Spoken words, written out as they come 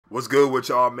What's good with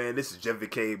y'all, man? This is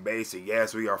NBA2K5, and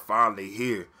yes, we are finally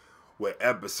here with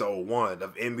episode 1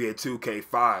 of NBA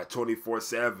 2K5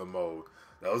 24/7 mode.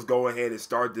 Now, let's go ahead and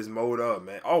start this mode up,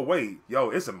 man. Oh wait, yo,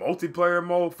 it's a multiplayer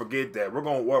mode. Forget that. We're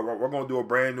gonna do a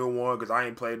brand new one because I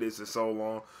ain't played this in so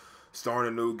long. Start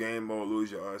a new game mode. Lose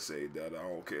your unsaved data. I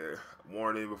don't care.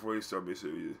 Warning before you start. Be sure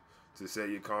you to set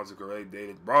your console correct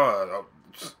data, bro.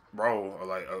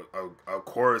 Like of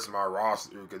course my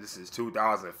roster because this is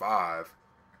 2005.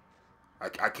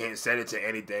 I can't set it to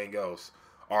anything else.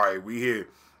 Alright, we here.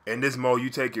 In this mode, you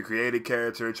take your created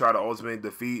character, try to ultimately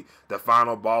defeat the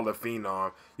final baller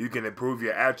phenom. You can improve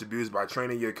your attributes by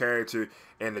training your character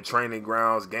in the training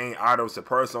grounds, gain items to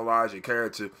personalize your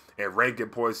character, and ranking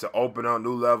points to open up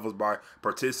new levels by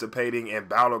participating in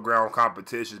battleground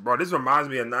competitions. Bro, this reminds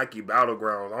me of Nike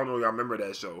Battlegrounds. I don't know if y'all remember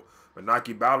that show. But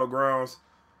Nike Battlegrounds,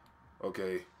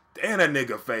 okay. Damn, that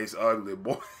nigga face ugly,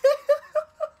 boy.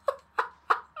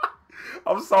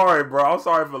 I'm sorry, bro. I'm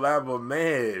sorry for laughing, but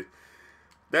man,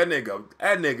 that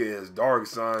nigga is dark,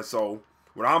 son. So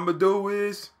what I'm gonna do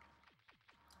is,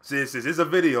 since it's a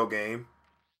video game,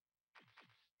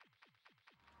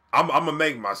 I'm gonna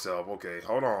make myself. Okay,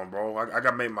 hold on, bro. I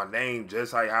gotta make my name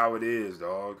just like how it is,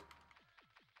 dog.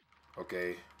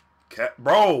 Okay,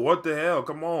 bro. What the hell?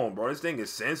 Come on, bro. This thing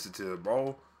is sensitive,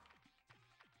 bro.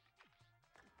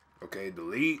 Okay,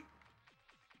 delete.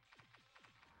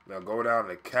 Now go down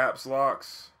to caps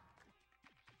locks.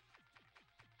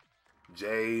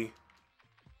 J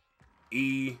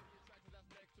E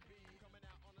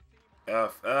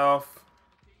F F.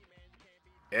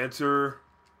 Enter.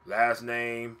 Last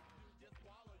name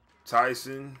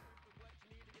Tyson.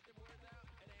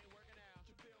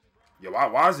 Yo,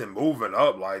 why is it moving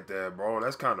up like that, bro?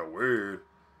 That's kind of weird.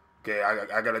 Okay,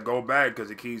 I gotta go back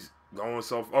because it keeps going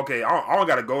so. Okay, I don't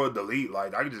gotta go to delete.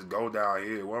 Like I can just go down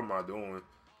here. What am I doing?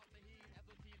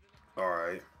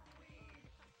 Alright.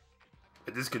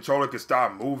 If this controller can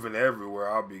stop moving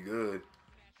everywhere, I'll be good.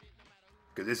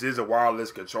 Because this is a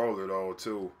wireless controller, though,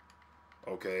 too.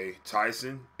 Okay.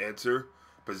 Tyson. Enter.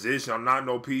 Position. I'm not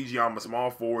no PG. I'm a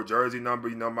small forward. Jersey number.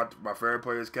 You know, my favorite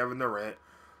player is Kevin Durant.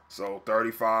 So,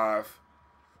 35.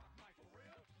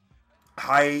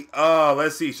 Height.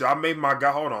 Let's see. Should I make my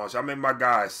guy... Hold on. Should I make my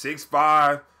guy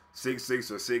 6'5",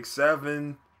 6'6", or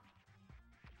 6'7"?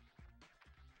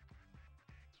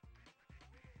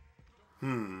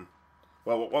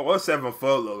 Well, what's 7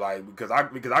 foot look like? Because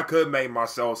I could make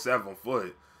myself 7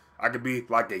 foot. I could be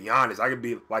like a Giannis. I could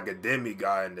be like a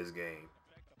Demigod in this game.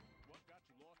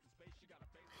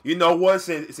 You know what?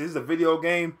 Since it's a video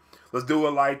game, let's do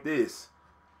it like this.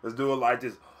 Let's do it like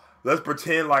this. Let's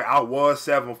pretend like I was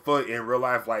 7 foot in real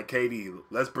life like KD.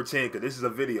 Let's pretend, because this is a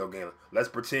video game. Let's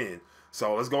pretend.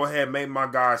 So let's go ahead and make my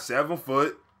guy 7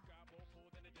 foot.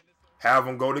 Have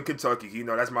him go to Kentucky. You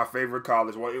know, that's my favorite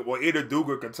college. Well, either Duke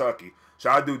or Kentucky.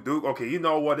 Should I do Duke? Okay, you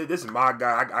know what? This is my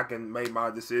guy. I can make my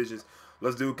decisions.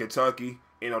 Let's do Kentucky.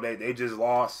 You know, they just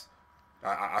lost.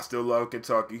 I still love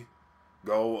Kentucky.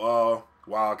 Go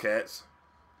Wildcats.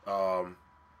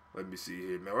 Let me see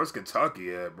here, man. Where's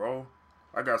Kentucky at, bro?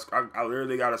 I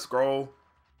literally got to scroll.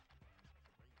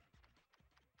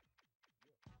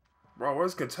 Bro,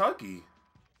 where's Kentucky?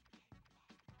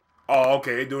 Oh,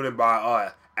 okay. They're doing it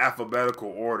by alphabetical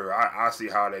order. I see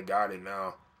how they got it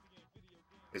now.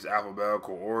 It's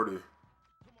alphabetical order.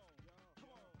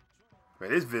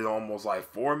 Man, this video almost like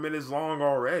 4 minutes long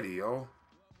already, yo.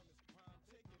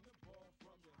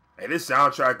 Hey, this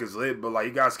soundtrack is lit, but like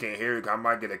you guys can't hear it, 'cause I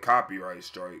might get a copyright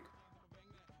strike.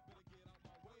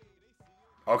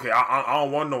 Okay, I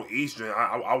don't want no Eastern.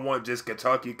 I want just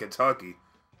Kentucky.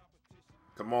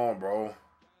 Come on, bro.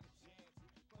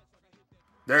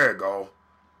 There you go.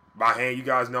 My hand, you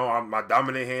guys know my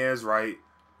dominant hand's right.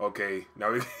 Okay,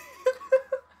 now we...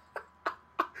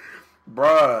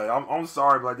 Bruh, I'm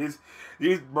sorry, but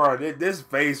this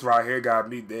face right here got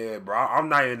me dead, bro. I'm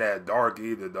not even that dark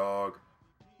either, dog.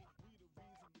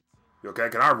 Okay,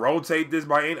 can I rotate this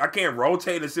by any... I can't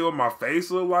rotate and see what my face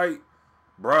look like?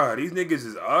 Bruh, these niggas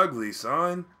is ugly,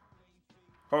 son.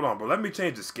 Hold on, bro. Let me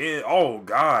change the skin. Oh,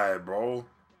 God, bro.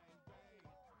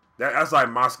 That's like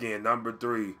my skin, number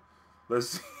 3. Let's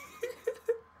see.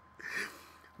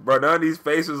 Bro, none of these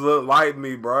faces look like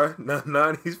me, bro. None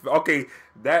of these... Okay,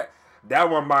 that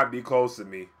one might be close to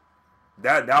me.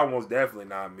 That one's definitely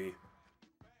not me.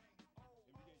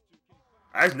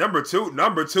 Actually, number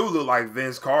two look like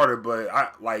Vince Carter, but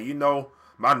you know,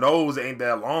 my nose ain't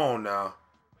that long now.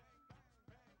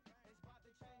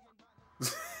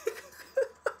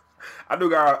 I do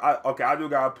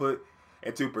gotta put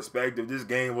into perspective. This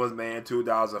game was made in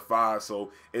 2005,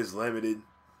 so it's limited.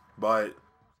 But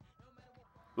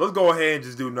Let's go ahead and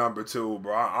just do number 2,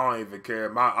 bro. I don't even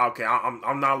care.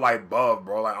 I'm not like buff,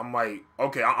 bro. Like I'm like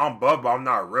okay, I'm buff, but I'm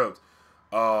not ripped.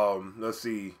 Let's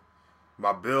see.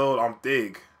 My build, I'm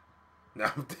thick.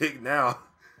 Now I'm thick now.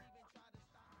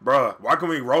 Bruh, why can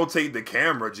we rotate the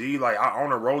camera, G? Like, I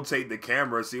want to rotate the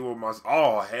camera and see what my...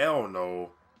 Oh, hell no.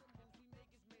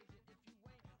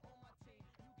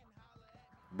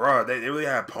 Bruh, they really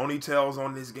have ponytails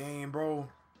on this game, bro.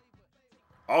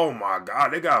 Oh my god,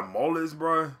 they got mullets,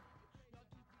 bruh.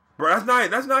 Bro, that's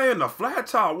not even a flat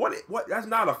top. What? That's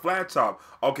not a flat top.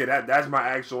 Okay, that's my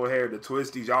actual hair, the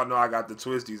twisties. Y'all know I got the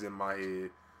twisties in my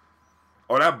head.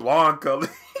 Oh, that blonde color.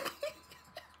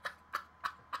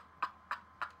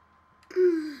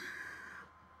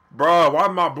 Bro, why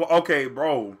my okay,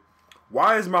 bro?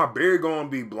 Why is my beard gonna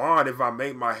be blonde if I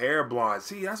make my hair blonde?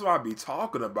 See, that's what I be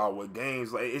talking about with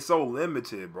games. Like, it's so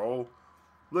limited, bro.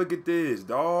 Look at this,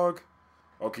 dog.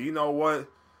 Okay, you know what?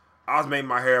 I'll make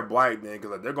my hair black then,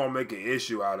 because like, they're gonna make an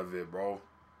issue out of it, bro.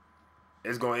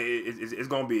 It's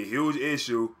gonna be a huge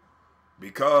issue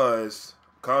because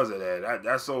of that.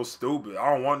 That's so stupid.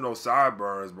 I don't want no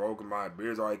sideburns, bro, because my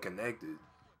beard's already connected.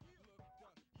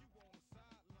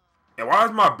 And why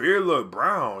does my beard look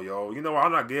brown, yo? You know what?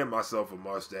 I'm not getting myself a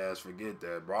mustache. Forget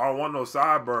that, bro. I don't want no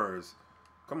sideburns.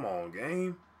 Come on,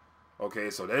 game.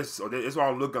 Okay, so that's what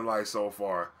I'm looking like so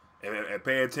far. And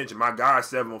pay attention. My guy's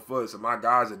 7 foot, so my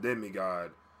guy's a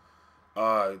demigod.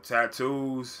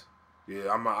 Tattoos.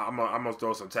 Yeah, I'm gonna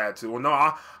throw some tattoos. Well, no,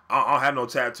 I don't have no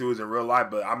tattoos in real life,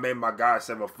 but I made my guy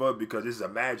 7 foot because this is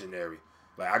imaginary.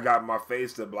 Like, I got my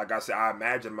face to, like I said, I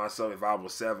imagine myself if I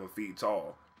was 7 feet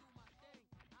tall.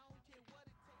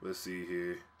 Let's see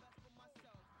here.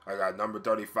 I got number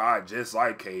 35, just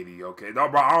like Katie. Okay, no,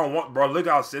 bro, I don't want, bro. Look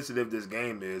how sensitive this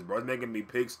game is, bro. It's making me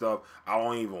pick stuff I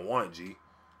don't even want, G.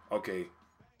 Okay.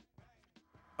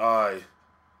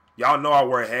 Y'all know I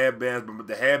wear headbands, but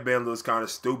the headband looks kind of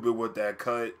stupid with that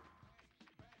cut.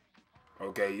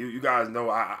 Okay, you guys know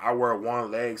I wear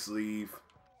one leg sleeve.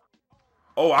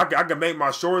 Oh, I can make my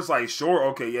shorts like short.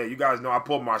 Okay, yeah, you guys know I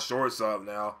pulled my shorts up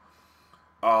now.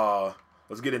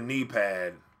 Let's get a knee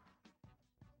pad.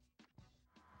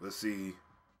 Let's see.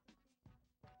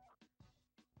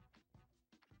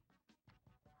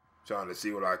 Trying to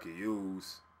see what I can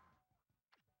use.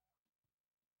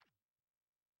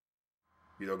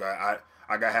 You know, I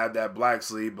gotta have that black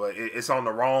sleeve, but it's on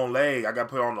the wrong leg. I gotta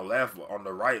put it on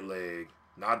the right leg,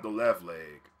 not the left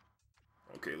leg.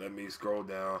 Okay, let me scroll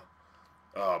down.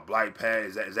 Black pad,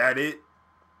 is that it?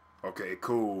 Okay,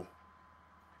 cool.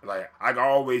 Like, I can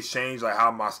always change like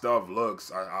how my stuff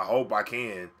looks. I hope I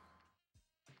can.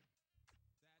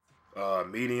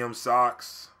 Medium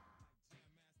socks.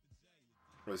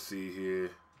 Let's see here.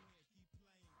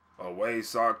 Away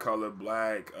sock color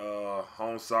black.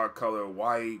 Home sock color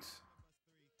white.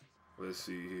 Let's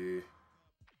see here.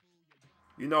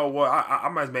 You know what? I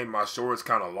might make my shorts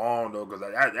kind of long though, because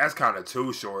that's kind of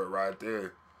too short right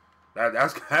there.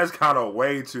 That's kind of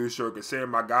way too short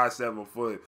considering my guy's 7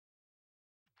 foot.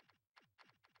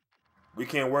 We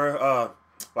can't wear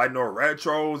like no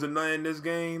retros and nothing in this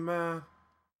game, man.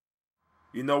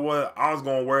 You know what? I was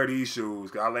gonna wear these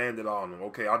shoes because I landed on them.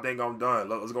 Okay, I think I'm done.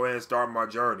 Let's go ahead and start my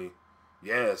journey.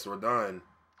 Yes, we're done.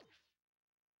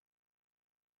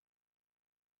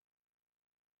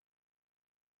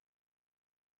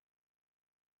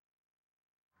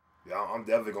 Yeah, I'm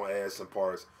definitely gonna add some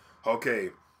parts. Okay.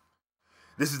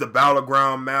 This is the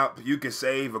battleground map. You can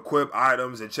save, equip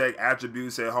items, and check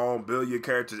attributes at home. Build your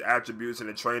character's attributes in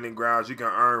the training grounds. You can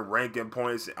earn ranking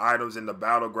points and items in the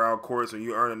battleground courts. When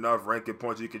you earn enough ranking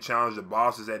points, you can challenge the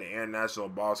bosses at the international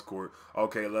boss court.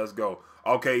 Okay, let's go.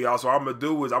 Okay, y'all, so what I'm going to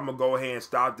do is I'm going to go ahead and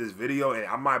stop this video, and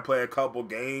I might play a couple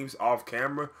games off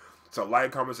camera. So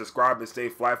like, comment, subscribe, and stay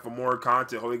flat for more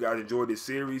content. Hope you guys enjoyed this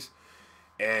series.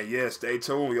 And yeah, stay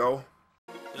tuned, yo.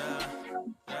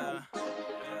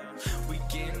 We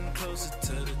getting closer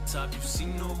to the top. You see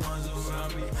no ones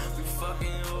around me. We fucking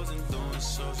hoes and doing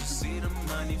shows. You see the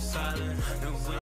money silent.